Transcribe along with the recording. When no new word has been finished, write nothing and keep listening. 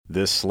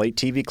This Slate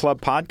TV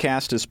Club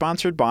podcast is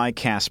sponsored by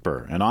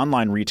Casper, an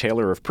online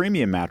retailer of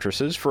premium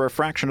mattresses for a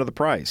fraction of the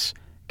price.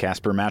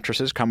 Casper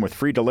mattresses come with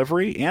free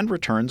delivery and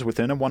returns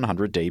within a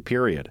 100-day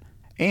period.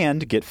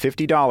 And get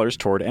 $50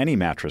 toward any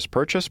mattress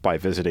purchase by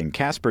visiting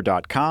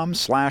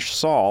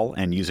casper.com/Saul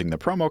and using the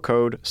promo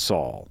code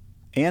SAUL.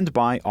 And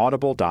by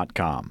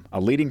Audible.com, a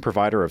leading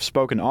provider of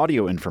spoken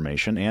audio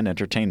information and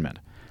entertainment.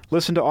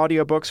 Listen to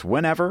audiobooks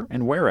whenever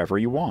and wherever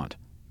you want.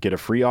 Get a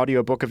free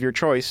audiobook of your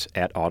choice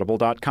at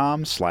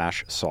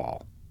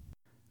audible.com/Saul.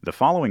 The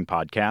following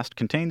podcast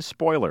contains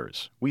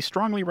spoilers. We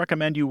strongly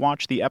recommend you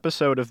watch the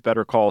episode of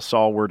Better Call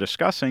Saul we're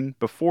discussing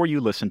before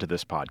you listen to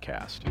this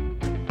podcast.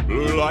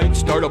 Blue lights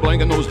start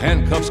a-blinking, those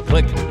handcuffs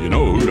click. You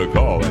know who to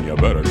call, and you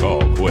better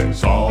call quick.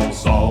 Saul,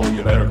 Saul,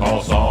 you better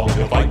call Saul.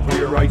 He'll fight for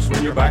your rights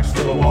when your back's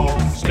to the wall.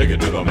 Stick it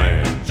to the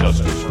man,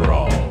 justice for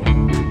all.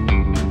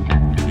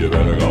 You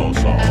better call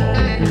Saul.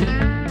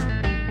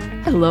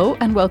 Hello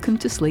and welcome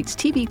to Slate's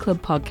TV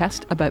Club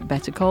podcast about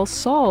Better Call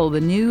Saul,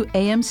 the new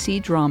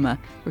AMC drama.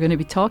 We're going to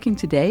be talking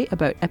today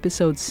about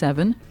episode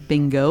 7,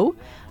 Bingo.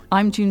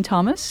 I'm June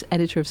Thomas,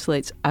 editor of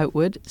Slate's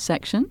Outward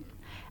section,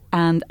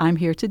 and I'm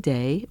here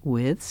today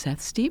with Seth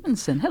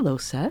Stevenson. Hello,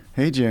 Seth.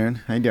 Hey, June.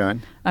 How you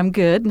doing? I'm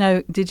good.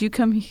 Now, did you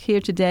come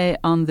here today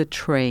on the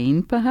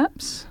train,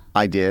 perhaps?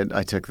 I did.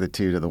 I took the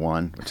 2 to the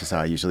 1, which is how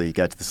I usually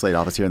get to the Slate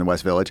office here in the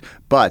West Village.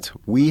 But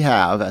we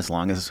have, as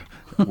long as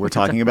we're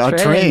talking about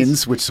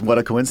trains, which is what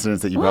a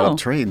coincidence that you brought up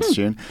trains,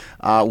 June.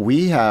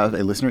 We have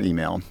a listener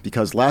email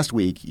because last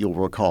week, you'll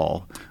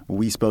recall,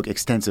 we spoke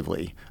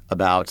extensively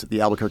about the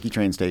Albuquerque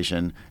train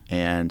station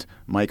and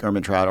Mike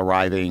Ehrmantraut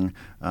arriving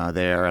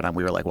there. And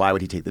we were like, why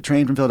would he take the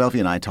train from Philadelphia?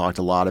 And I talked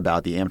a lot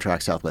about the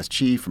Amtrak Southwest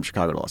Chief from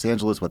Chicago to Los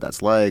Angeles, what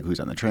that's like, who's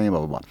on the train,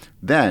 blah, blah, blah.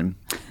 Then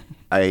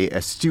an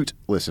astute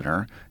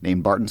listener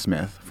named Barton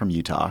Smith from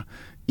Utah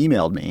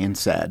emailed me and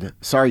said,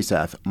 sorry,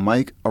 Seth,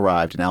 Mike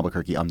arrived in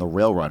Albuquerque on the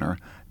Rail Runner,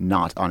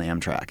 not on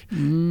Amtrak.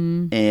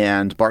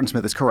 And Barton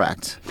Smith is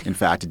correct. In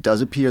fact, it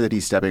does appear that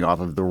he's stepping off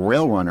of the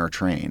Rail Runner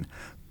train.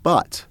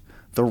 But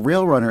the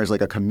Rail Runner is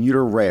like a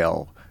commuter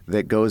rail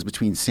that goes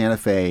between Santa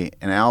Fe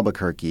and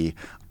Albuquerque.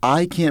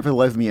 I can't for the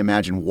life of me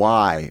imagine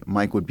why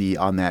Mike would be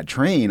on that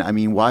train. I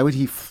mean, why would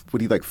he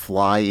like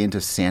fly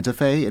into Santa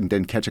Fe and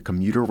then catch a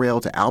commuter rail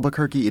to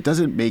Albuquerque? It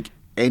doesn't make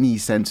any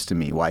sense to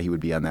me why he would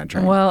be on that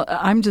train. Well,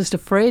 I'm just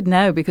afraid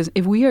now because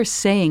if we are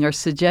saying or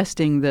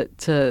suggesting that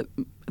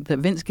that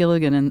Vince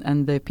Gilligan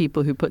and the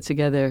people who put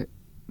together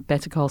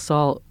Better Call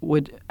Saul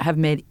would have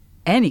made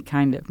any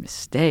kind of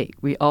mistake,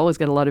 we always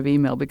get a lot of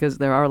email because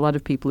there are a lot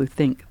of people who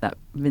think that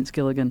Vince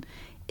Gilligan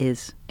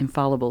is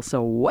infallible.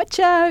 So watch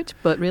out.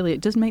 But really,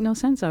 it does make no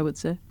sense, I would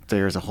say.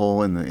 There's a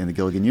hole in the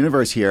Gilligan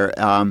universe here.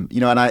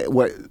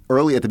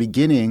 Early at the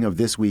beginning of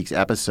this week's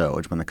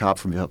episode, when the cop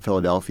from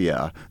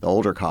Philadelphia, the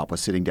older cop, was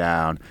sitting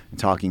down and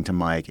talking to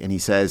Mike, and he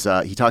says,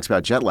 he talks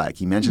about jet lag.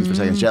 He mentions for a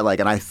second jet lag,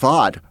 and I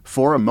thought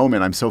for a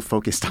moment, I'm so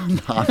focused on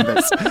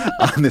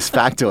this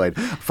factoid.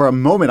 For a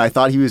moment, I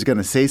thought he was going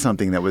to say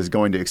something that was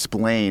going to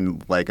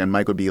explain, and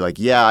Mike would be like,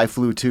 yeah, I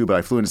flew too, but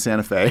I flew into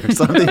Santa Fe or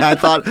something. I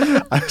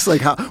was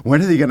like,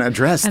 when are they going to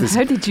address and this?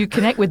 How did you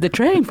connect with the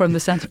train from the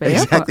Santa Fe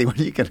airport? Exactly. When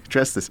are you going to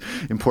address this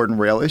important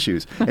rail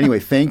issues? Anyway,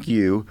 thank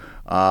you,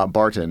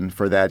 Barton,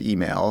 for that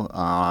email.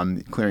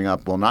 Clearing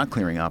up, well, not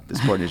clearing up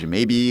this important issue.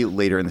 Maybe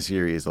later in the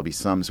series there'll be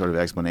some sort of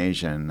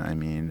explanation. I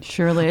mean,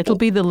 surely it'll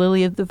be the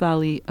lily of the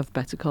valley of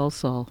Better Call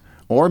Saul.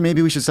 Or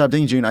maybe we should stop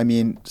digging, June. I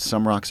mean,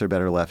 some rocks are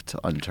better left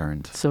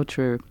unturned. So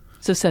true.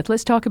 So, Seth,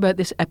 let's talk about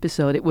this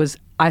episode. It was,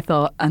 I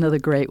thought, another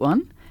great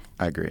one.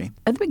 I agree.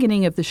 At the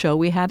beginning of the show,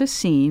 we had a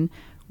scene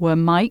where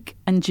Mike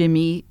and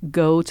Jimmy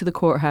go to the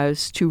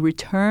courthouse to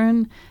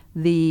return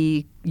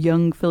the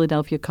young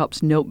Philadelphia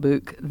cop's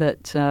notebook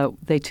that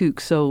they took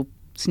so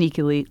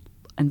sneakily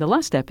in the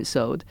last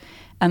episode.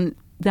 And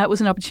that was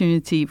an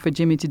opportunity for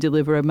Jimmy to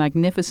deliver a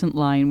magnificent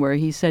line where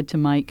he said to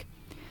Mike,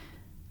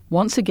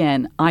 once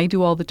again, I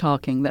do all the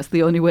talking. That's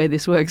the only way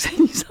this works. And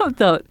you sort of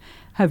thought,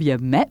 have you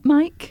met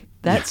Mike?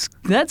 That's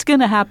going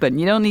to happen.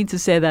 You don't need to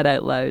say that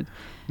out loud.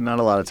 Not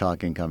a lot of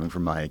talking coming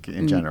from Mike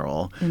in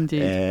general.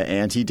 Indeed.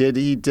 And he did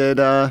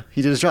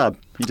his job.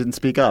 He didn't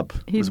speak up.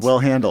 It was well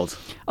handled.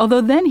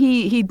 Although then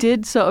he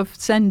did sort of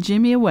send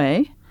Jimmy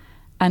away,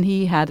 and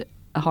he had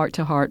a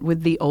heart-to-heart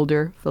with the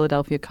older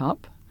Philadelphia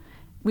cop.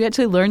 We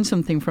actually learned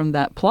something from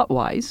that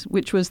plot-wise,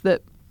 which was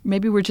that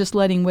maybe we're just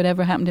letting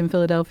whatever happened in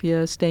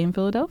Philadelphia stay in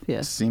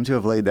Philadelphia. Seem to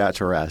have laid that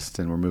to rest,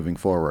 and we're moving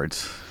forward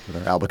with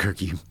our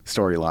Albuquerque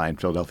storyline.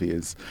 Philadelphia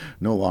is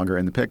no longer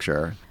in the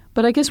picture.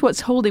 But I guess what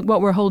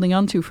we're holding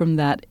on to from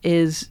that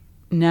is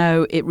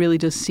now it really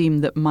does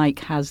seem that Mike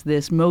has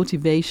this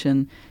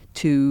motivation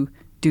to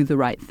do the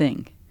right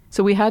thing.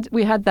 So we had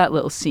that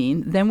little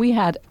scene. Then we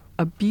had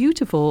a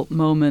beautiful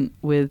moment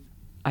with,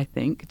 I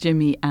think,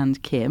 Jimmy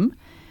and Kim,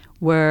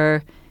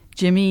 where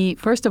Jimmy,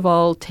 first of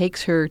all,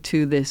 takes her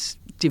to this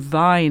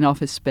divine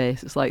office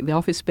space. It's like the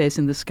office space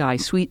in the sky,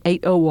 Suite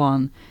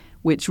 801,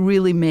 which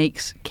really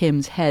makes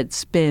Kim's head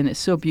spin. It's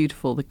so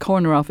beautiful. The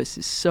corner office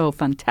is so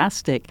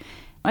fantastic.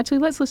 Actually,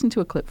 let's listen to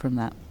a clip from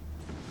that.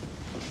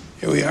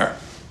 Here we are.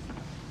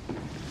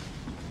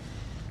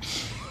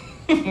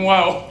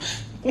 Whoa.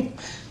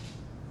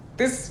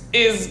 This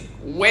is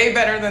way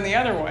better than the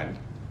other one.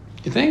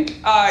 You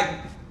think?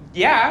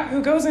 Yeah.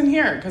 Who goes in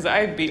here? Because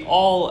I'd be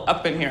all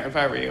up in here if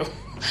I were you.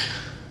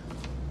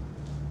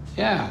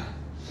 Yeah.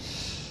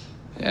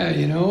 Yeah,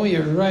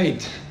 you're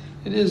right.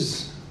 It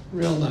is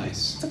real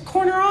nice. It's a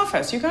corner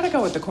office. You gotta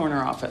go with the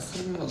corner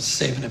office. I was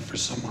saving it for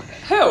someone.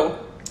 Who?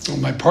 Well,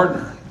 my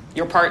partner.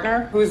 Your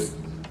partner?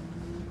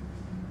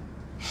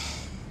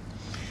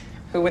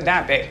 Who would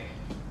that be?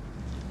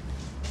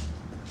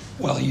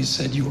 Well, you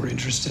said you were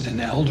interested in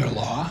elder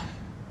law.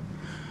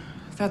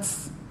 That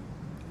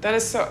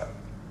is so...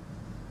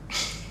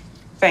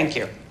 Thank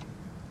you.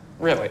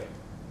 Really.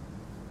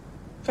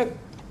 But,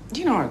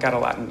 I've got a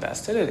lot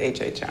invested at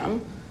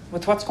HHM.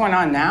 With what's going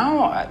on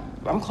now,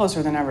 I'm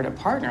closer than ever to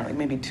partner, like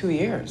maybe 2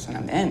 years, and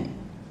I'm in.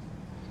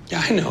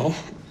 Yeah, I know.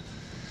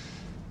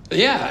 But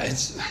yeah,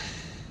 it's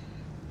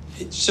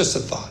just a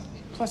thought.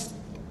 Plus,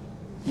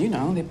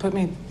 they put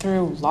me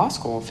through law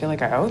school. I feel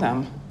like I owe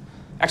them.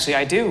 Actually,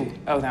 I do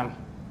owe them.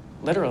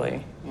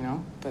 Literally,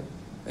 But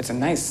it's a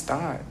nice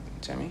start,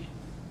 Jimmy.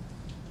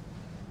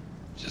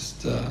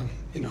 Just,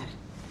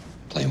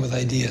 playing with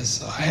ideas.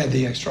 So I had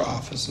the extra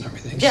office and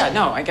everything. Yeah,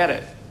 no, I get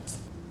it.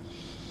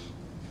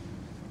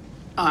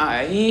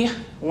 I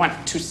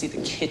want to see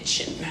the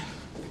kitchen.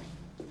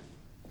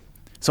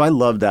 So I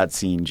love that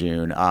scene,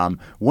 June.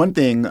 One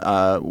thing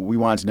we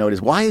wanted to note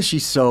is, why is she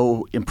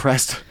so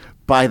impressed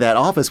by that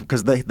office?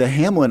 Because the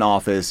Hamlin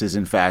office is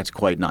in fact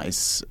quite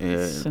nice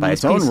by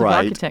its own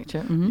right.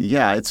 Architecture. Mm-hmm.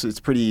 Yeah, it's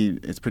pretty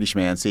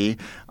schmancy.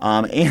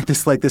 And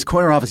this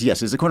corner office,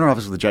 yes, it's a corner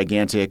office with a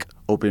gigantic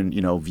open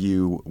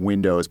view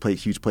windows,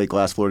 huge plate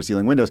glass floor to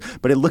ceiling windows,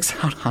 but it looks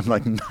out on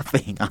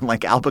nothing, on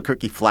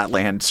Albuquerque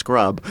flatland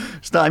scrub.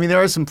 So,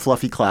 there are some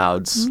fluffy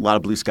clouds, a lot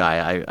of blue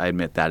sky. I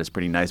admit that is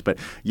pretty nice, but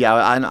yeah,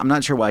 I'm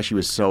not sure why she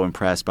was so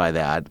impressed by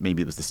that.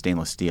 Maybe it was the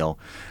stainless steel.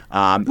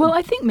 Well,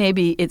 I think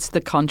maybe it's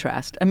the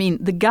contrast.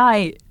 The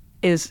guy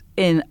is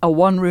in a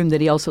one room that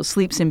he also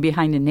sleeps in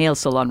behind a nail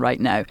salon right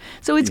now.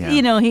 So it's,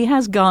 he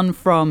has gone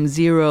from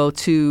 0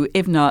 to,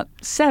 if not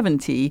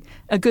 70,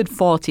 a good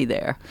 40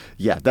 there.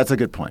 Yeah, that's a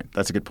good point.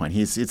 It's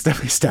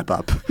definitely a step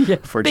up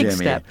for big Jimmy.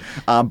 Step.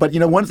 But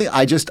one thing,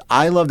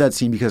 I love that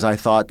scene because I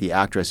thought the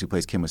actress who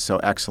plays Kim was so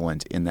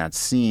excellent in that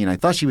scene. I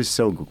thought she was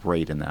so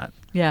great in that.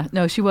 Yeah,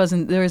 no, she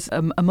wasn't. There was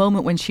a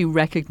moment when she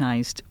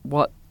recognized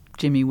what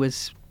Jimmy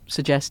was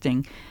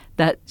suggesting,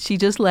 that she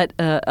just let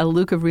a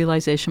look of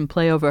realization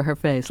play over her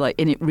face,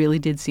 and it really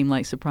did seem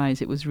like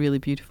surprise. It was really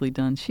beautifully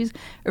done. She's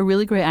a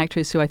really great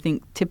actress who I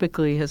think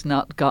typically has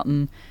not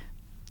gotten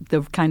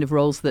the kind of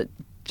roles that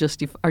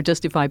are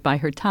justified by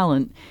her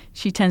talent.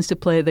 She tends to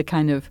play the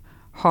kind of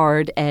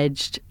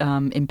hard-edged,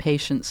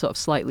 impatient, sort of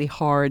slightly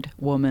hard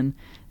woman,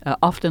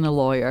 often a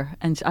lawyer.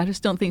 And I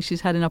just don't think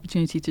she's had an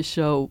opportunity to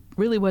show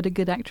really what a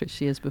good actress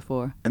she is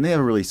before. And they have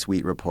a really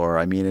sweet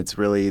rapport. It's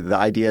really the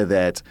idea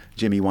that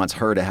Jimmy wants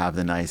her to have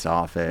the nice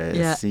office.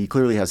 Yeah. He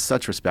clearly has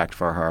such respect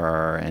for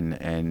her,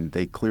 and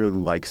they clearly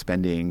like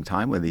spending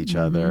time with each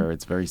other.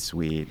 It's very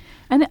sweet.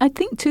 And I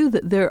think, too,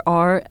 that there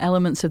are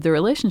elements of the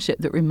relationship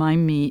that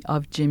remind me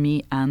of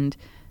Jimmy and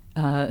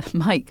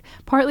Mike,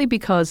 partly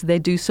because they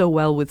do so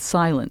well with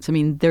silence.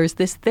 There's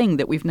this thing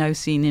that we've now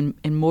seen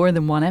in more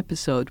than one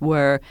episode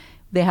where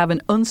they have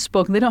an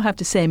unspoken, they don't have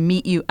to say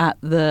meet you at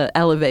the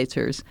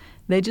elevators.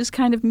 They just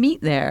kind of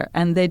meet there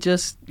and they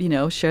just,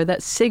 share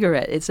that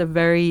cigarette. It's a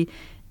very,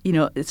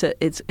 it's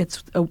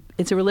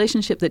a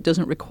relationship that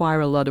doesn't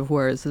require a lot of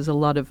words. There's a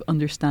lot of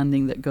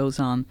understanding that goes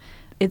on.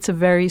 It's a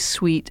very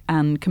sweet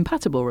and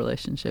compatible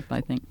relationship,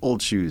 I think.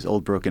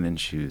 Old broken-in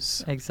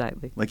shoes.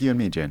 Exactly. Like you and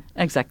me, Jen.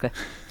 Exactly.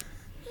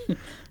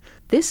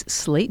 This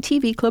Slate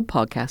TV Club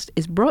podcast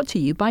is brought to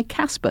you by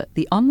Casper,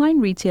 the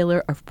online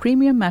retailer of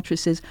premium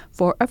mattresses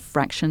for a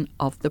fraction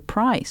of the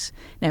price.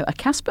 Now, a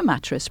Casper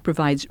mattress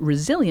provides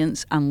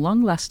resilience and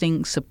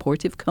long-lasting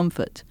supportive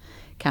comfort.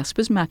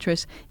 Casper's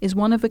mattress is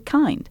one of a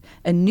kind,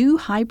 a new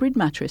hybrid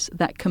mattress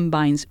that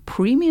combines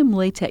premium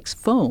latex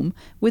foam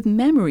with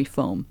memory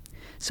foam.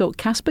 So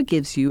Casper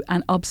gives you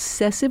an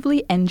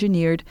obsessively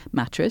engineered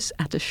mattress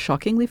at a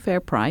shockingly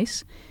fair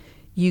price.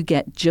 You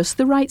get just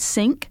the right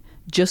sink,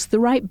 just the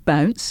right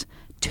bounce.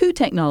 2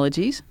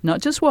 technologies,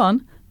 not just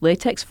one,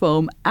 latex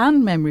foam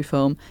and memory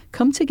foam,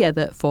 come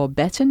together for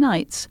better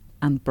nights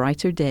and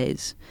brighter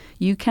days.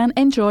 You can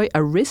enjoy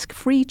a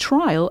risk-free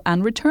trial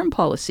and return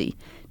policy.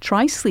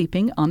 Try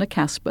sleeping on a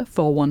Casper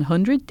for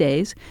 100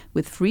 days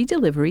with free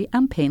delivery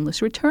and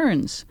painless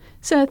returns.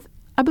 Seth,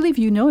 I believe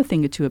you know a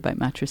thing or two about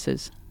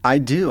mattresses. I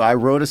do. I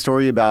wrote a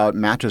story about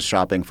mattress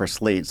shopping for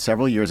Slate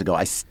several years ago.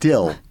 I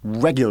still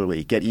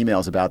regularly get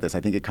emails about this. I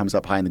think it comes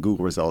up high in the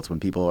Google results when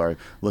people are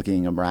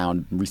looking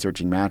around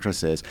researching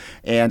mattresses.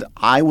 And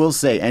I will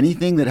say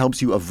anything that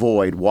helps you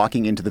avoid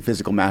walking into the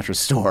physical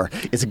mattress store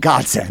is a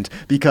godsend,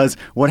 because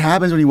what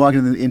happens when you walk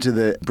into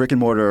the brick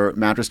and mortar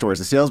mattress store is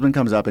the salesman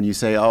comes up and you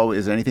say, "Oh,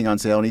 is anything on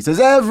sale?" And he says,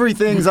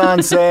 "Everything's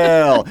on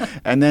sale."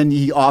 And then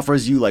he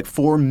offers you like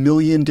 4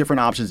 million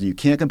different options and you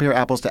can't compare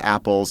apples to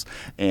apples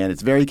and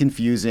it's very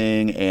confusing.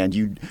 confusing,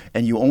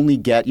 and you only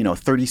get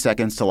 30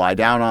 seconds to lie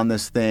down on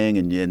this thing,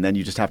 and then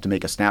you just have to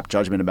make a snap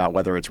judgment about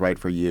whether it's right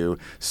for you.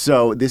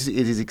 So it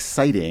is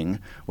exciting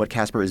what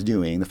Casper is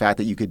doing. The fact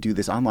that you could do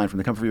this online from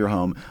the comfort of your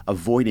home,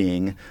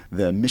 avoiding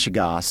the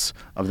mishigas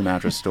of the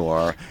mattress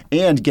store,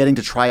 and getting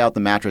to try out the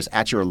mattress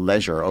at your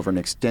leisure over an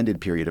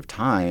extended period of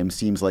time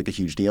seems like a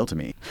huge deal to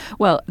me.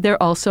 Well,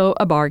 they're also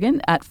a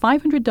bargain at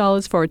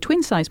 $500 for a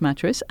twin-size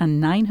mattress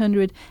and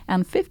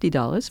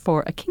 $950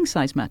 for a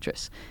king-size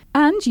mattress.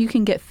 And you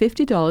can get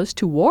 $50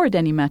 toward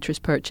any mattress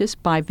purchase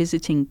by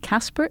visiting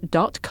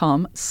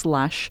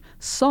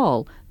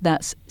casper.com/Sol.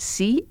 That's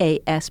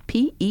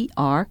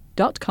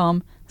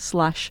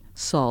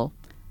CASPER.com/Sol.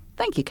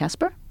 Thank you,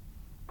 Casper.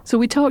 So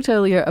we talked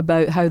earlier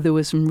about how there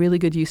was some really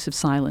good use of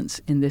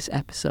silence in this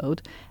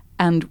episode.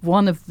 And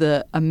one of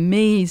the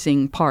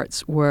amazing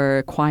parts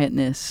where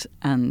quietness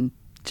and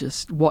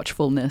just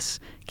watchfulness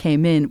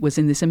came in was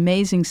in this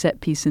amazing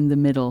set piece in the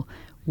middle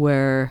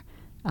where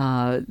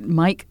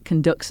Mike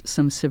conducts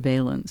some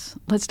surveillance.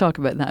 Let's talk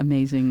about that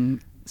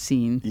amazing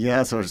scene.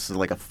 Yeah, so it's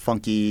like a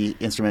funky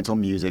instrumental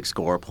music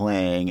score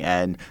playing,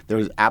 and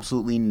there's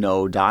absolutely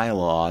no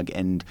dialogue,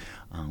 and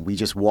we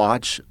just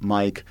watch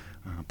Mike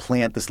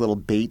plant this little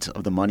bait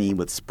of the money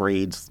with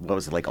sprayed, what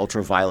was it, like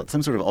ultraviolet,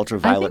 some sort of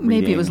ultraviolet I think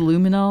maybe reading. It was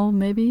luminol,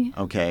 maybe.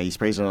 Okay, he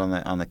sprays it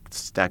on the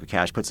stack of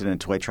cash, puts it in a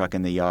toy truck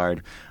in the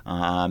yard,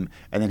 and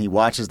then he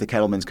watches the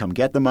Kettlemans come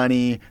get the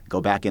money,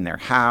 go back in their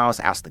house,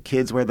 ask the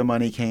kids where the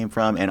money came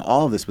from, and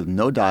all of this with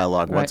no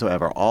dialogue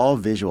whatsoever, all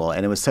visual.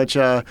 And it was such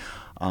a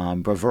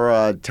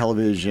bravura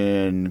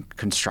television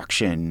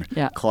construction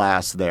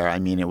class there. I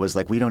mean, it was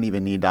like we don't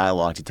even need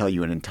dialogue to tell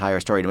you an entire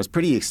story. And it was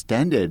pretty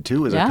extended, too.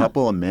 It was a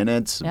couple of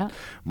minutes. Yeah.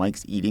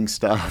 Mike's eating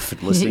stuff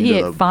and listening he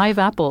ate 5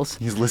 apples.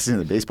 He's listening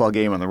to the baseball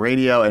game on the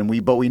radio,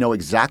 but we know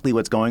exactly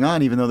what's going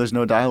on, even though there's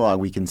no dialogue.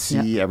 We can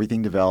see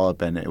everything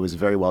develop, and it was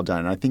very well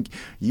done. And I think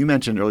you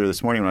mentioned earlier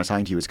this morning when I was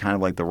talking to you, it's kind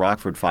of like the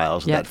Rockford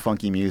Files, with that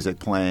funky music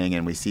playing,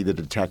 and we see the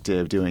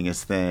detective doing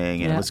his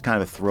thing. And it was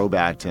kind of a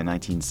throwback to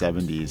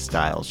 1970s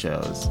style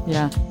shows.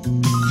 Yeah.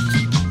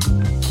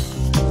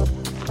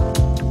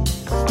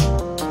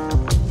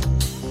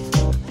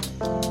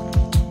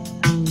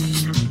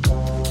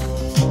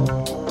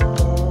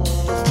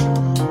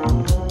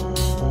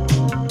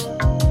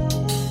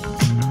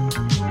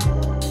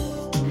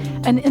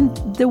 And in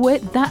the way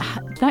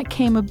that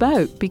came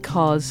about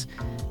because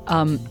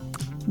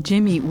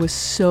Jimmy was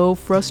so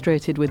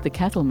frustrated with the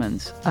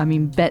Kettlemans. I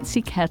mean,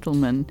 Betsy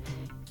Kettleman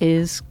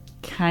is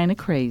kind of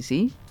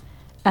crazy,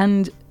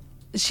 and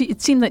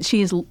it seemed that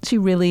she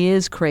really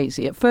is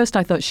crazy. At first,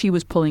 I thought she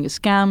was pulling a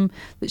scam,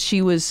 that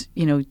she was,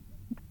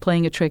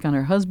 playing a trick on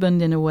her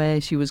husband in a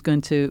way. She was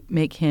going to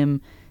make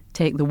him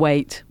take the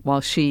weight while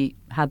she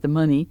had the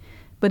money.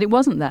 But it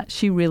wasn't that.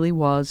 She really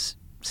was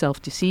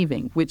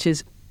self-deceiving, which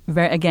is,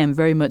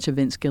 very much a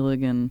Vince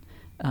Gilligan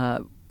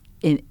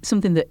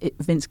something that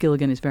Vince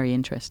Gilligan is very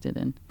interested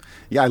in.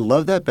 Yeah, I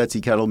love that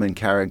Betsy Kettleman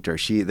character.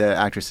 The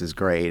actress is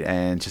great,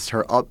 and just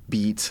her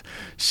upbeat,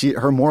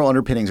 her moral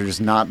underpinnings are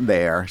just not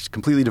there. She's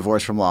completely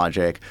divorced from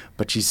logic,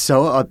 but she's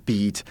so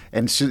upbeat,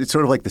 and it's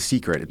sort of like The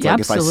Secret. It's like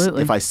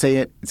absolutely. if I say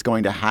it, it's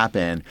going to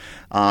happen.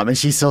 And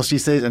she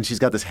says, and she's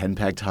got this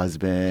henpecked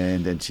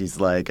husband, and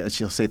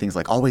she'll say things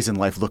like, "Always in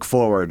life, look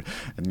forward,"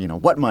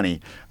 and what money?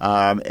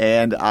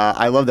 And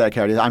I love that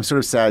character. I'm sort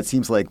of sad. It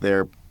seems like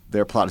their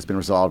plot has been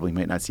resolved. We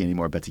might not see any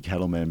more Betsy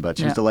Kettleman, but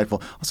she's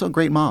delightful. Also a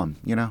great mom,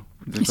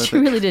 She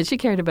really did. She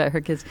cared about her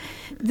kids.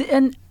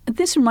 And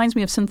this reminds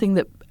me of something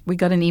that we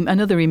got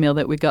another email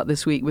that we got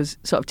this week was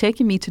sort of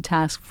taking me to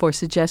task for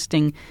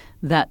suggesting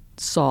that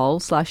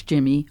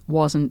Saul/Jimmy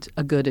wasn't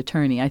a good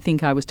attorney. I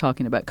think I was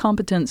talking about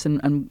competence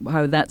and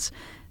how that's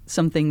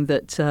something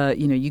that,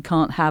 you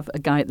can't have a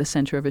guy at the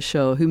center of a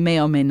show who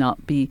may or may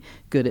not be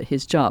good at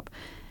his job.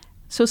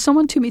 So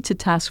someone took me to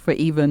task for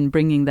even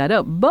bringing that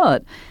up.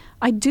 But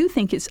I do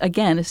think it's,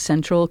 again, a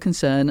central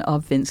concern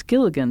of Vince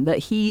Gilligan, that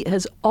he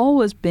has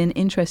always been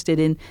interested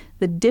in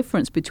the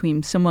difference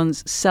between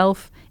someone's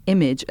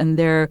self-image and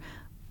their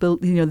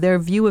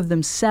view of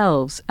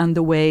themselves and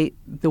the way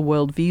the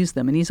world views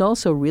them. And he's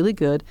also really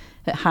good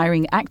at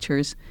hiring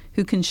actors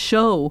who can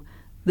show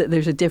that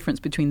there's a difference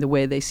between the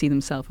way they see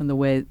themselves and the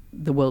way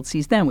the world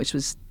sees them, which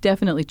was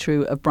definitely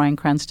true of Bryan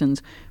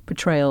Cranston's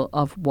portrayal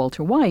of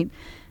Walter White,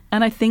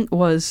 and I think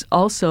was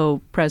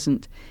also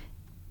present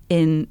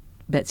in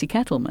Betsy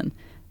Kettleman.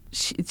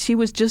 She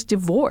was just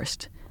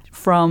divorced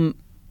from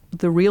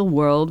the real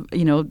world.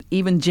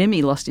 Even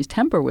Jimmy lost his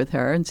temper with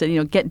her and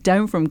said, get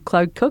down from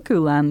Cloud Cuckoo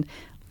Land.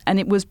 And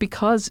it was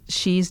because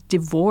she's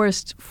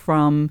divorced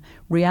from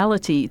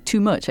reality too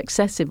much,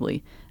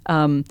 excessively.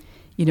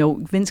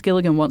 Vince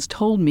Gilligan once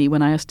told me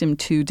when I asked him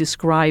to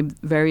describe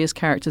various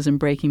characters in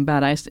Breaking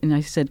Bad,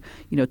 I said,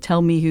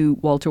 tell me who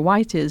Walter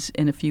White is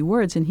in a few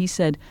words. And he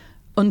said,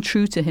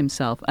 untrue to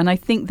himself. And I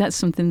think that's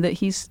something that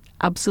he's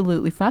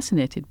absolutely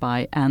fascinated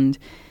by. And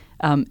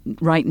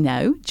right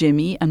now,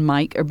 Jimmy and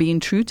Mike are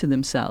being true to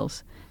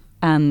themselves.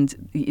 And,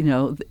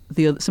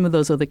 some of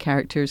those other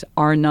characters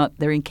are not,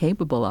 they're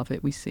incapable of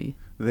it, we see.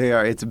 They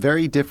are. It's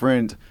very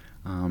different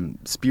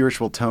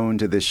spiritual tone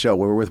to this show.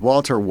 Where with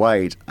Walter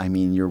White, I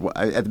mean, you're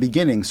at the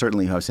beginning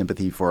certainly you have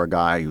sympathy for a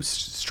guy who's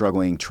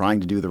struggling,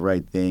 trying to do the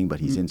right thing, but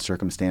he's in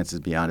circumstances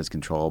beyond his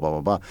control. Blah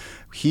blah blah.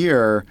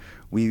 Here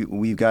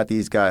we've got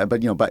these guys,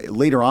 but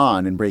later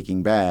on in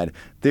Breaking Bad,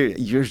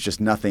 there's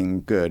just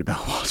nothing good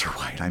about Walter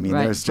White. I mean,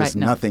 there's just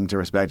nothing to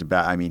respect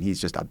about. I mean,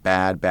 he's just a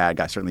bad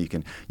guy. Certainly,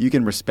 you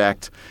can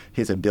respect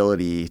his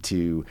ability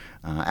to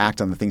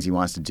act on the things he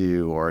wants to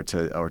do or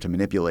to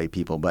manipulate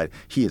people, but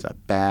he is a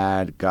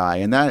bad guy.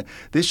 And that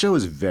this show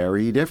is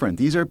very different.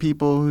 These are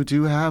people who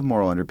do have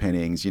moral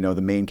underpinnings.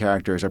 The main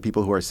characters are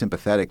people who are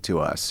sympathetic to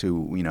us,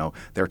 who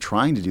they're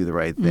trying to do the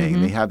right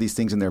thing. They have these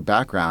things in their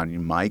background.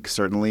 Mike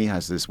certainly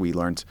has this. We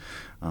learned.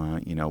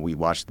 We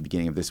watched the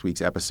beginning of this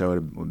week's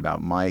episode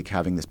about Mike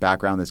having this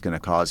background that's going to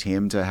cause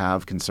him to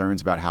have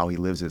concerns about how he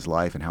lives his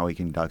life and how he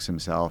conducts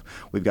himself.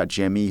 We've got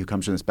Jimmy, who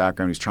comes from this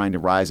background, who's trying to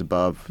rise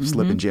above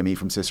Slip and Jimmy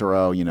from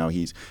Cicero. He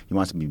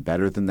wants to be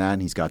better than that.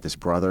 And he's got this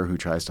brother who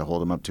tries to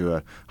hold him up to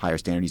a higher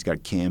standard. He's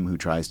got Kim, who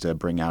tries to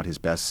bring out his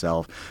best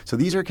self. So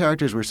these are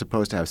characters we're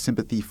supposed to have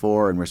sympathy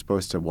for, and we're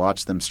supposed to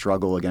watch them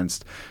struggle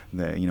against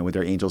with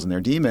their angels and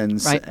their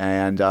demons. Right.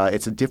 And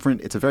it's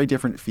a very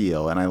different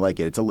feel, and I like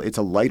it. It's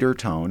a lighter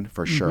tone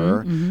for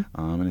sure,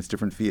 and it's a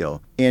different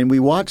feel. And we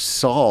watched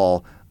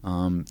Saul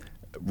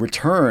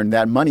return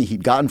that money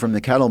he'd gotten from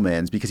the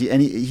Kettlemans because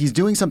he's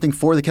doing something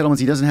for the Kettlemans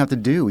he doesn't have to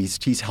do.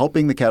 He's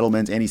helping the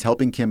Kettlemans and he's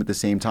helping Kim at the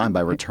same time by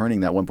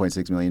returning that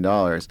 $1.6 million.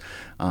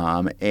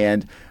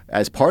 And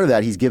as part of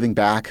that, he's giving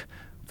back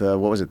the,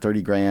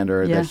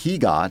 $30,000 that he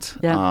got,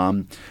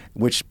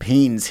 which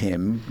pains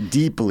him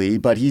deeply,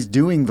 but he's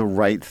doing the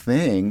right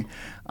thing.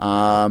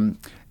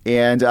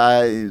 And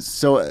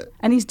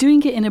he's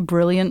doing it in a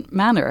brilliant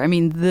manner. I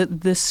mean,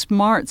 the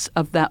smarts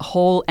of that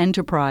whole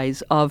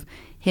enterprise of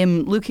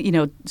him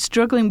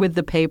struggling with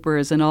the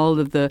papers and all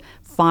of the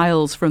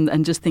files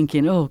and just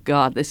thinking, oh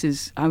God,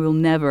 I will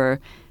never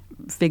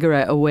figure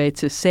out a way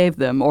to save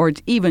them, or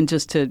even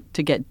just to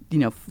get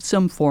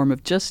some form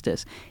of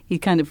justice. He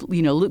kind of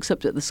looks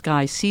up at the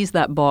sky, sees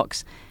that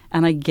box.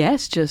 And I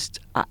guess do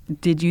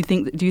you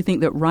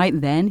think that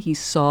right then he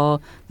saw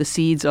the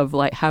seeds of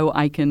how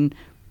I can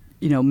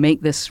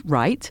make this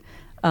right,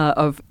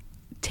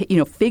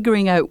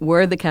 figuring out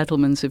where the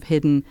Kettlemans have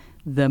hidden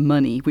the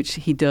money, which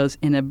he does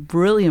in a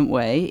brilliant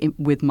way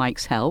with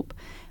Mike's help,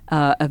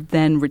 of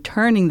then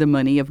returning the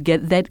money, of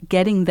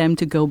getting them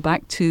to go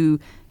back to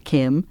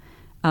Kim,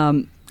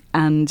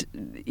 and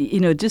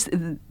just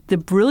the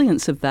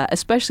brilliance of that,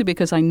 especially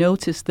because I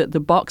noticed that the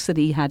box that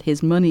he had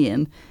his money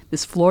in,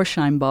 this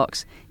Florsheim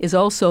box, is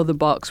also the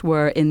box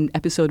where in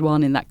episode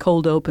 1, in that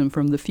cold open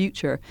from the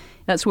future,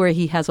 that's where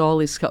he has all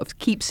his sort of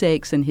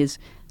keepsakes and his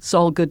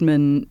Saul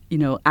Goodman,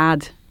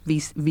 ad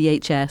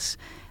VHS.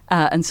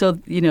 And so,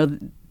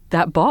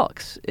 that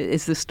box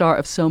is the start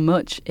of so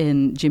much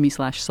in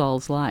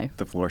Jimmy/Saul's life.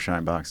 The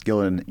Florsheim box.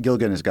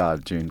 Gilligan is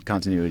God, June.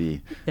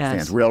 Continuity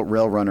stands. Rail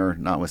runner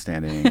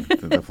notwithstanding,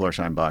 the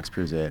Florsheim box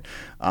proves it.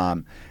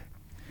 And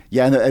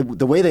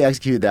the way they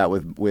executed that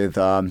with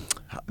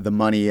the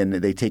money, and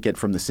they take it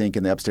from the sink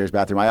in the upstairs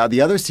bathroom.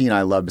 The other scene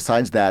I love,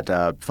 besides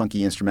that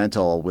funky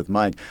instrumental with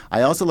Mike,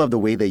 I also love the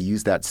way they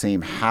use that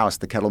same house,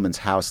 the Kettleman's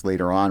house,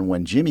 later on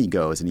when Jimmy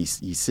goes and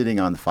he's sitting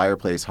on the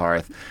fireplace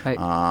hearth, right.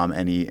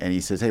 and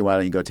he says, "Hey, why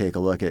don't you go take a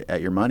look at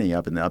your money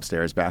up in the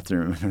upstairs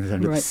bathroom under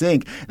the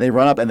sink?" And they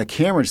run up, and the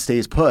camera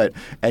stays put,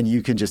 and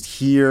you can just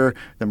hear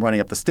them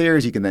running up the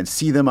stairs. You can then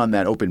see them on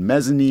that open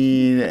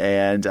mezzanine,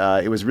 and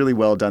it was really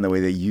well done the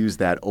way they used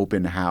that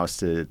open house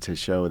to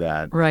show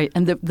that. Right,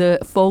 and the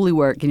Foley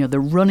work, the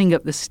running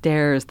up the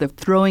stairs, the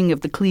throwing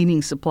of the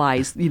cleaning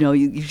supplies,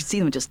 you see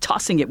them just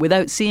tossing it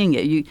without seeing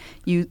it.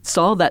 You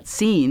saw that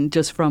scene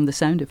just from the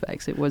sound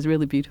effects. It was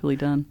really beautifully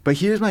done. But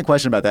here's my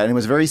question about that, and it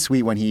was very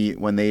sweet when he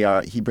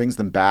brings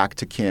them back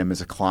to Kim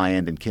as a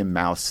client, and Kim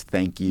mouths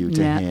thank you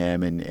to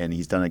him, and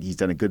he's done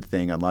a good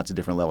thing on lots of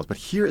different levels. But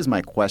here is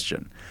my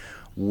question.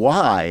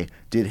 Why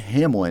did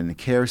Hamlin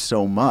care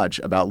so much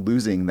about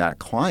losing that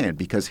client?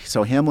 Because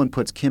Hamlin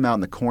puts Kim out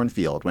in the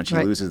cornfield when she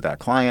loses that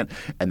client,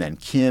 and then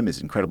Kim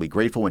is incredibly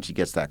grateful when she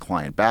gets that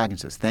client back and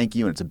says thank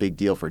you, and it's a big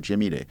deal for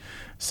Jimmy to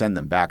send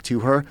them back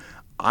to her.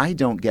 I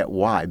don't get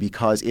why,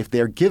 because if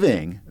they're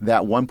giving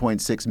that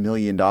 $1.6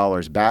 million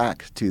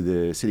back to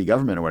the city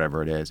government or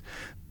whatever it is,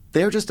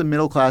 they're just a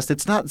middle class.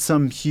 It's not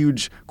some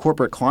huge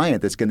corporate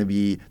client that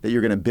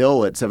you're going to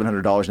bill at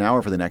 $700 an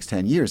hour for the next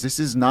 10 years. This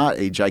is not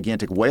a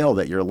gigantic whale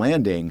that you're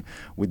landing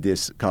with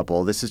this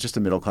couple. This is just a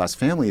middle class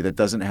family that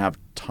doesn't have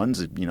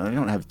tons of, they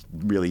don't have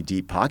really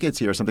deep pockets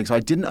here or something. So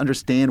I didn't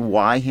understand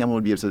why Hamlin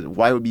would be upset,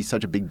 why it would be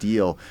such a big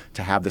deal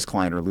to have this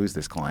client or lose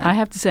this client. I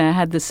have to say I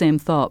had the same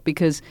thought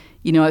because,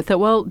 I thought,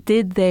 well,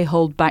 did they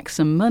hold back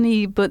some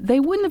money? But they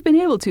wouldn't have been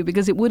able to,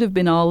 because it would have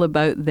been all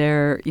about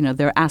their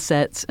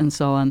assets and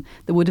so on.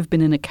 There would have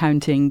been an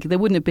accounting. They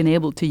wouldn't have been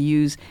able to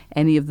use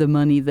any of the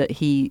money that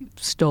he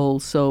stole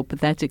so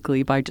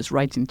pathetically by just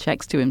writing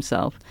checks to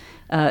himself.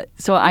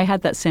 So I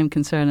had that same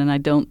concern, and I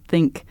don't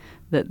think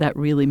that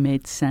really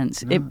made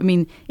sense.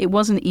 No. It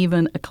wasn't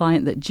even a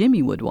client that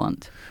Jimmy would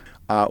want.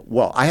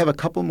 Well, I have a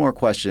couple more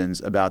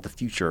questions about the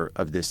future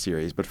of this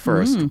series. But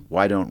first,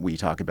 why don't we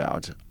talk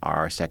about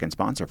our second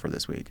sponsor for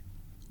this week?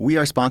 We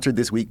are sponsored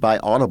this week by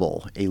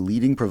Audible, a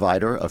leading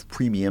provider of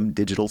premium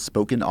digital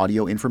spoken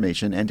audio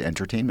information and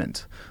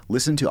entertainment.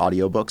 Listen to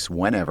audiobooks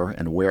whenever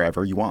and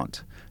wherever you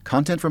want.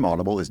 Content from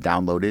Audible is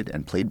downloaded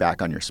and played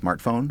back on your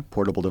smartphone,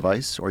 portable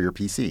device, or your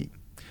PC.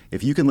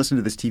 If you can listen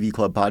to this TV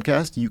Club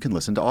podcast, you can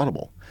listen to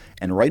Audible.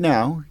 And right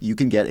now, you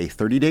can get a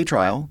 30-day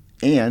trial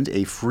and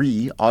a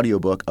free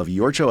audiobook of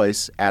your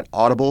choice at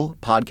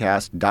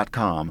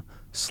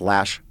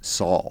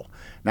audiblepodcast.com/Saul.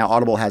 Now,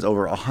 Audible has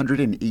over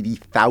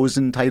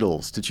 180,000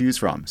 titles to choose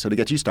from. So to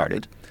get you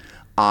started,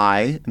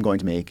 I am going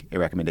to make a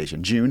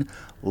recommendation. June,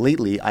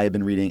 lately I have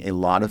been reading a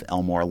lot of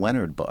Elmore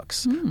Leonard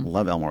books.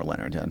 Love Elmore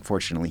Leonard.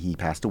 Unfortunately, he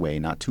passed away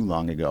not too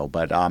long ago.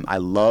 But I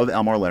love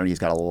Elmore Leonard. He's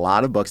got a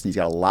lot of books, and he's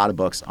got a lot of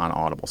books on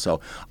Audible. So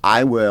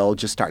I will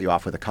just start you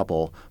off with a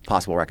couple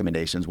possible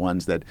recommendations,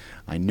 ones that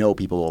I know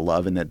people will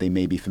love and that they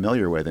may be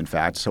familiar with, in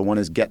fact. So one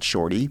is Get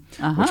Shorty,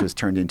 which was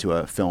turned into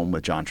a film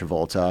with John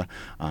Travolta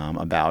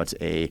about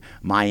a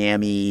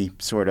Miami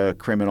sort of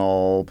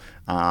criminal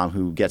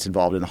who gets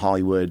involved in the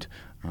Hollywood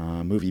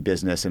movie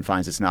business and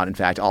finds it's not, in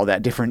fact, all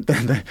that different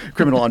than the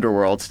criminal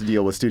underworld to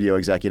deal with studio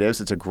executives.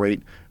 It's a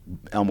great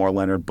Elmore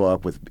Leonard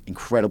book with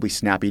incredibly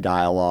snappy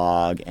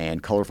dialogue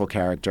and colorful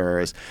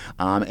characters.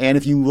 And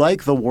if you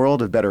like the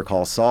world of Better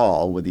Call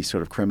Saul with these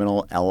sort of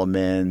criminal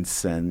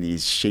elements and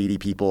these shady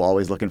people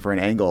always looking for an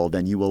angle,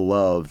 then you will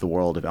love the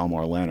world of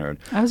Elmore Leonard.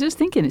 I was just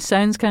thinking, it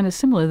sounds kind of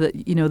similar that,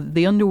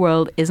 the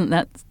underworld isn't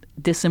that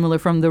dissimilar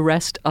from the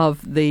rest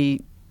of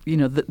the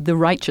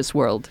righteous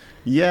world.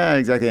 Yeah,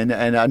 exactly. And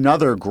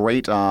another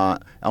great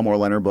Elmore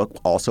Leonard book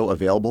also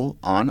available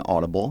on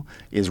Audible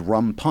is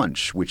Rum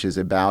Punch, which is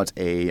about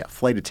a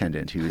flight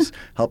attendant who's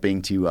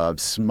helping to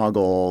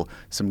smuggle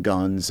some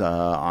guns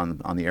on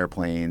the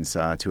airplanes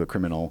to a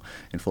criminal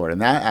in Florida.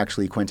 And that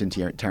actually, Quentin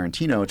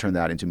Tarantino turned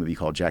that into a movie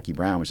called Jackie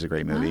Brown, which is a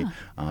great movie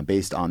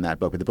based on that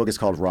book. But the book is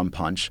called Rum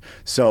Punch.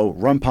 So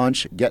Rum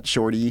Punch, Get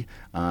Shorty,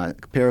 a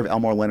pair of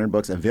Elmore Leonard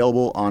books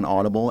available on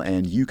Audible,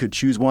 and you could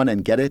choose one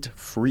and get it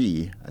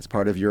free as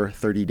part of your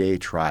 30-day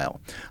trial.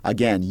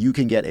 Again, you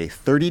can get a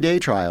 30-day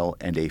trial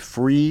and a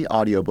free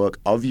audiobook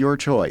of your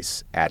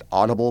choice at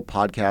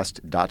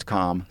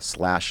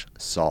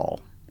audiblepodcast.com/Saul.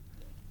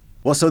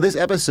 Well, so this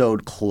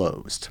episode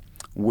closed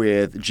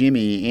with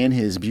Jimmy in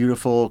his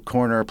beautiful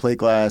corner plate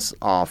glass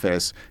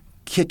office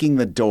kicking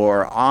the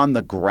door on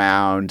the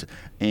ground,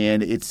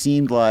 and it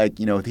seemed like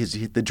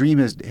the dream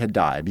had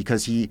died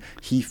because he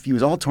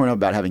was all torn up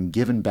about having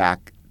given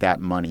back that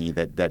money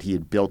that he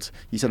had built.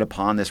 He said,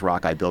 "Upon this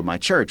rock I build my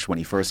church," when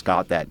he first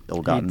got that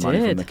ill-gotten money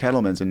from the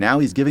Kettlemans. And now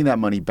he's giving that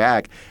money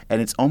back,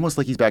 and it's almost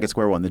like he's back at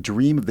square one. The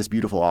dream of this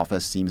beautiful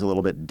office seems a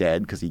little bit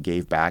dead because he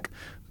gave back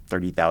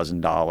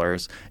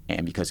 $30,000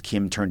 and because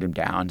Kim turned him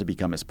down to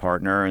become his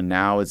partner. And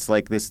now it's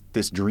like this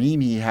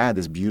dream he had,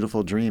 this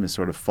beautiful dream, is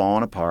sort of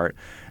fallen apart.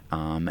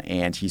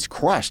 And he's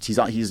crushed. He's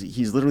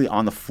literally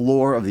on the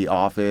floor of the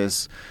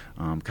office,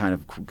 kind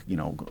of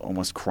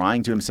almost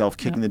crying to himself,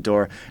 kicking the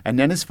door. And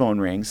then his phone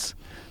rings,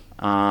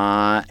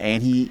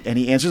 and he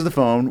answers the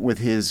phone with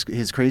his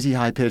crazy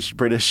high pitched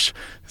British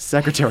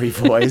secretary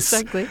voice.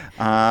 Exactly.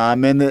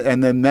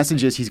 And the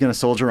message is he's going to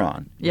soldier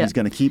on. Yeah. He's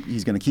going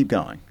to keep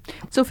going.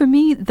 So for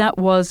me, that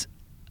was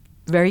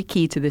very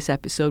key to this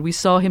episode. We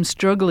saw him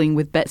struggling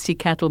with Betsy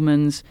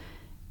Kettleman's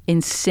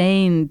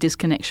insane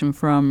disconnection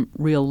from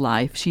real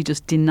life. She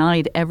just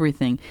denied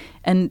everything.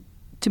 And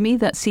to me,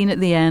 that scene at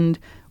the end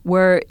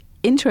where,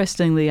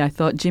 interestingly, I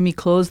thought Jimmy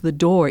closed the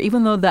door,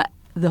 even though that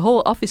the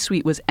whole office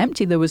suite was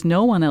empty, there was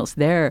no one else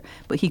there,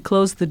 but he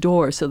closed the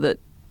door so that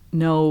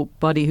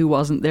nobody who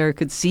wasn't there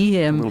could see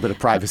him. A little bit of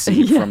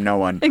privacy from no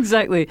one.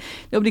 Exactly.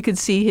 Nobody could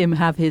see him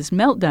have his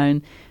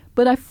meltdown.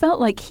 But I felt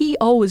like he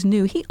always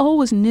knew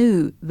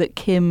that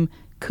Kim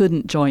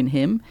couldn't join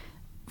him.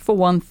 For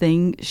one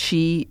thing,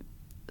 she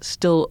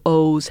still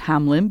owes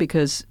Hamlin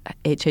because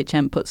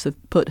HHM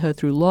put her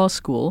through law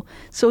school.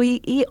 So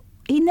he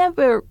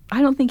never,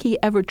 I don't think he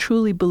ever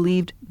truly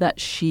believed that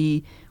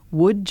she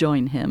would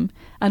join him.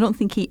 I don't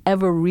think he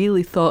ever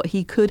really thought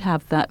he could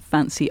have that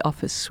fancy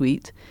office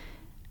suite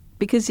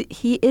because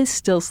he is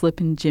still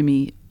slipping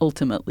Jimmy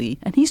ultimately.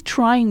 And he's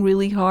trying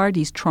really hard.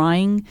 He's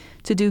trying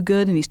to do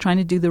good and he's trying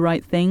to do the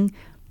right thing.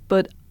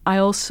 But I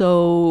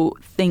also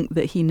think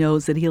that he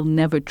knows that he'll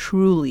never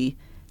truly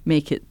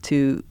make it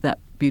to that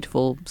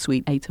beautiful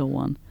Suite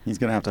 801. He's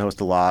going to have to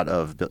host a lot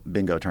of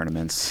bingo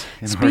tournaments.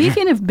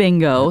 Speaking of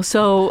bingo,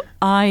 so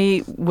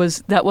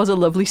that was a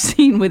lovely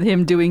scene with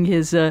him doing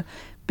his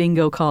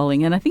bingo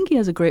calling, and I think he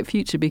has a great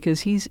future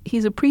because he's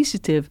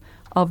appreciative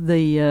of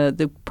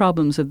the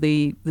problems of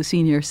the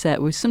senior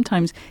set, which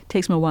sometimes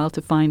takes him a while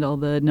to find all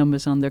the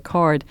numbers on their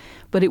card.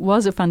 But it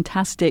was a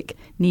fantastic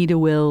Need a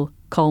Will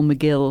Call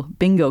McGill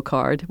bingo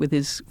card with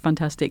his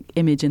fantastic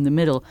image in the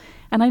middle.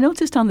 And I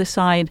noticed on the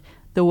side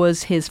there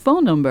was his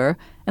phone number,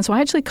 and so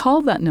I actually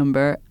called that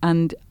number,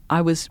 and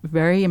I was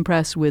very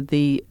impressed with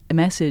the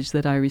message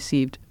that I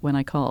received when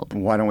I called.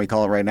 Why don't we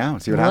call it right now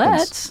and see what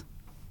happens?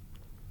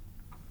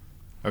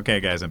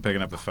 Okay, guys, I'm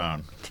picking up the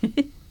phone.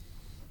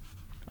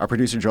 Our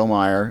producer, Joel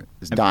Meyer,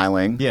 is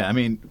dialing. Yeah, I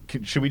mean,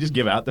 should we just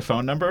give out the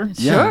phone number?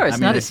 Sure, it's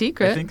not a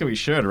secret. I think that we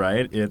should,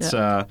 right? It's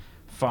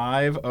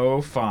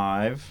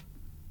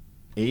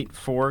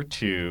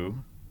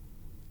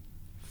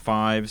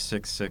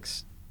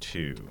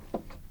 505-842-5662.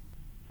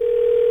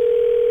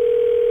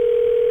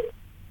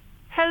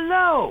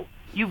 Hello.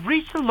 You've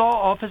reached the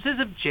law offices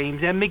of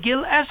James M.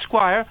 McGill,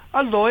 Esquire,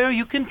 a lawyer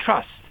you can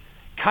trust.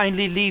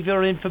 Kindly leave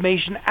your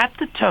information at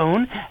the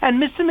tone,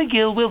 and Mr.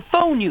 McGill will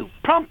phone you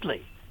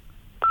promptly.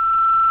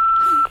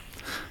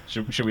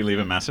 Should we leave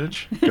a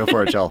message? Go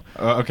for it, Joel.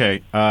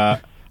 Okay.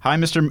 Hi,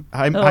 Mr.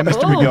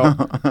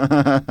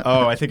 McGill.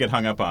 Oh, I think it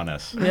hung up on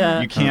us.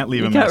 Yeah. You can't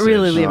leave a You message. can't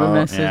really leave a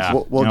message.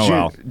 Yeah.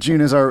 Well, June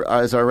is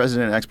our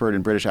resident expert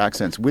in British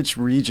accents. Which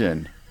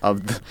region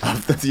of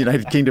the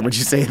United Kingdom would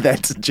you say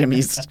that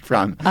Jimmy's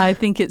from? I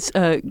think it's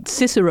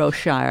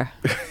Ciceroshire.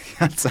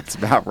 That's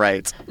about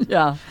right.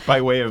 Yeah.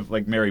 By way of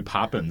like Mary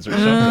Poppins or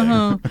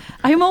something.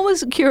 I'm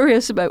always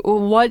curious about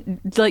what,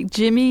 like,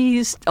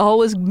 Jimmy's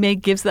always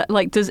gives that,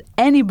 like, does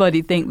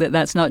anybody think that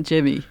that's not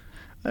Jimmy?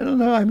 I don't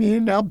know. I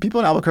mean, now people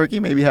in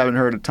Albuquerque maybe haven't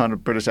heard a ton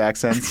of British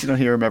accents. You don't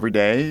hear them every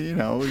day. You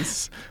know,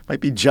 it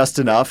might be just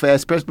enough.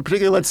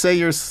 Particularly, let's say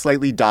you're a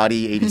slightly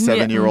dotty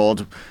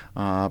 87-year-old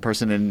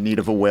person in need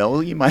of a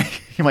will. You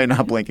might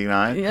not blink an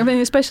eye. I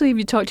mean, especially if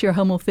you talk to your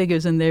Hummel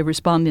figures and they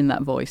respond in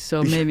that voice.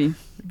 So maybe.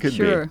 Could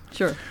Sure.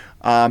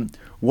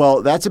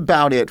 Well, that's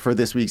about it for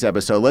this week's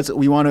episode.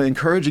 We want to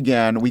encourage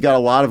again. We got a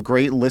lot of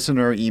great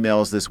listener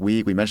emails this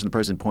week. We mentioned the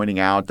person pointing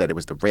out that it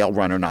was the Rail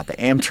Runner, not the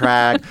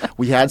Amtrak.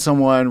 We had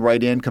someone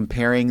write in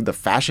comparing the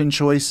fashion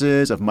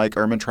choices of Mike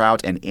Ehrmantraut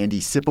and Andy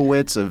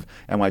Sipowicz of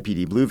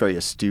NYPD Blue. Very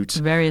astute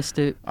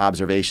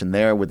observation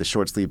there with the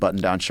short sleeve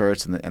button-down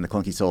shirts and the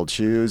clunky-soled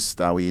shoes.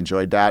 We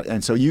enjoyed that.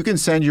 And so you can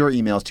send your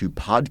emails to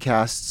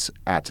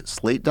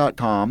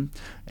podcasts@slate.com.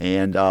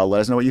 And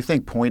let us know what you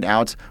think. Point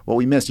out what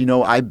we missed. You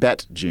know, I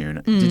bet,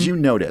 June, did you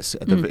notice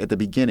at the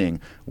beginning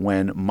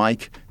when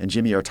Mike and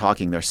Jimmy are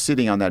talking, they're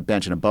sitting on that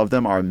bench and above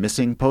them are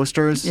missing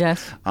posters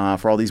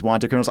for all these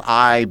wanted criminals?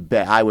 I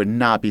bet I would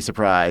not be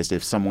surprised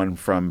if someone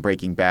from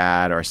Breaking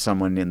Bad or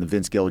someone in the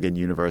Vince Gilligan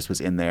universe was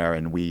in there,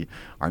 and we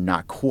are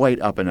not quite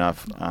up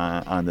enough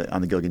on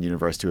the Gilligan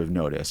universe to have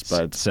noticed.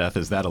 But Seth,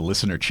 is that a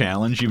listener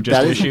challenge you've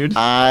just issued?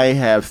 I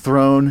have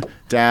thrown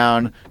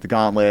down the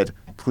gauntlet.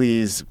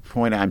 Please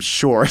point out, I'm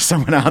sure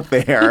someone out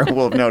there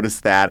will have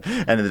noticed that,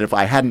 and that if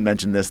I hadn't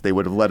mentioned this, they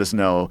would have let us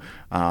know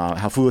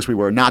how foolish we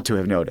were not to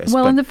have noticed.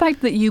 Well, and the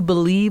fact that you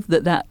believe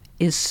that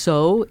is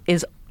so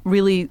is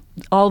really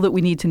all that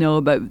we need to know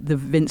about the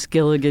Vince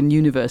Gilligan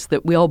universe,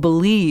 that we all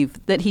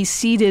believe that he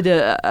seeded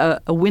a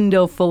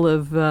window full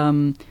of...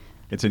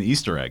 It's an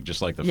Easter egg,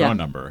 just like the phone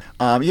number.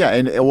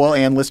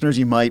 And listeners,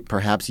 you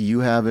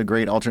have a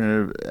great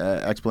alternative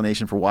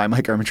explanation for why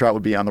Mike Ehrmantraut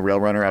would be on the Rail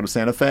Runner out of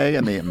Santa Fe,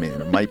 and there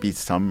might be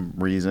some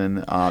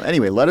reason.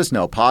 Anyway, let us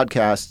know.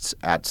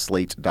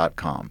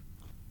 Podcasts@slate.com.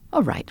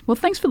 All right. Well,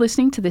 thanks for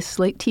listening to this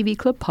Slate TV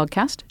Club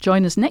podcast.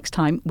 Join us next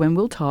time when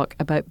we'll talk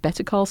about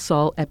Better Call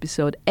Saul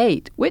Episode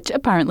 8, which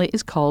apparently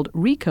is called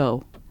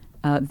Rico.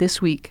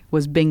 This week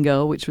was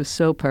Bingo, which was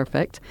so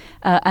perfect.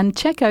 And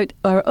check out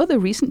our other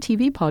recent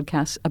TV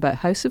podcasts about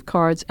House of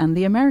Cards and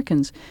The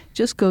Americans.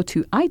 Just go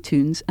to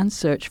iTunes and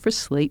search for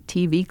Slate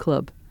TV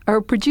Club.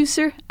 Our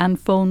producer and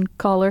phone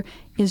caller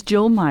is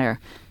Joel Meyer.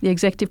 The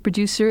executive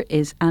producer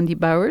is Andy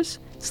Bowers.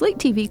 Slate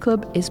TV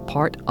Club is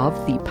part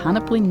of the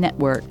Panoply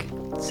Network.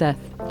 Seth,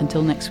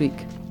 until next week.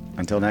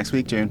 Until next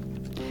week, June.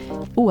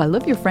 Oh, I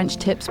love your French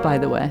tips, by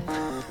the way.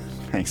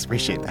 Thanks.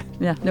 Appreciate that.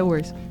 Yeah, no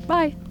worries.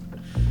 Bye.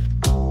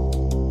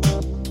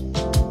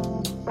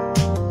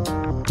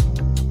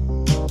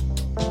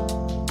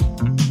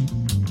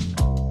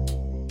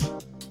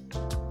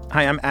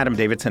 Hi, I'm Adam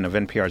Davidson of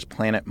NPR's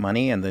Planet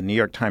Money and the New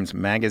York Times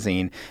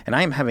Magazine, and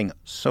I am having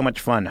so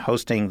much fun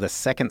hosting the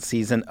second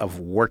season of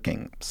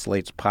Working,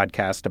 Slate's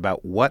podcast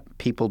about what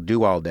people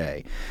do all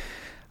day.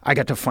 I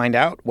got to find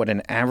out what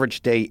an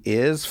average day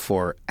is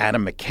for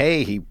Adam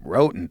McKay. He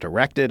wrote and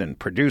directed and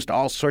produced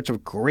all sorts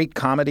of great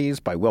comedies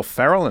by Will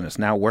Ferrell and is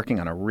now working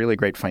on a really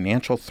great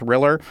financial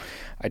thriller.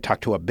 I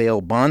talked to a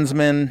bail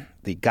bondsman,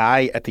 the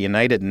guy at the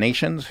United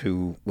Nations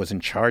who was in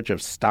charge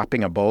of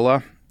stopping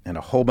Ebola, and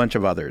a whole bunch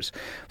of others.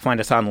 Find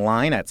us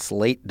online at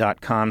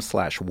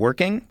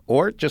slate.com/working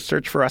or just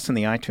search for us in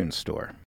the iTunes store.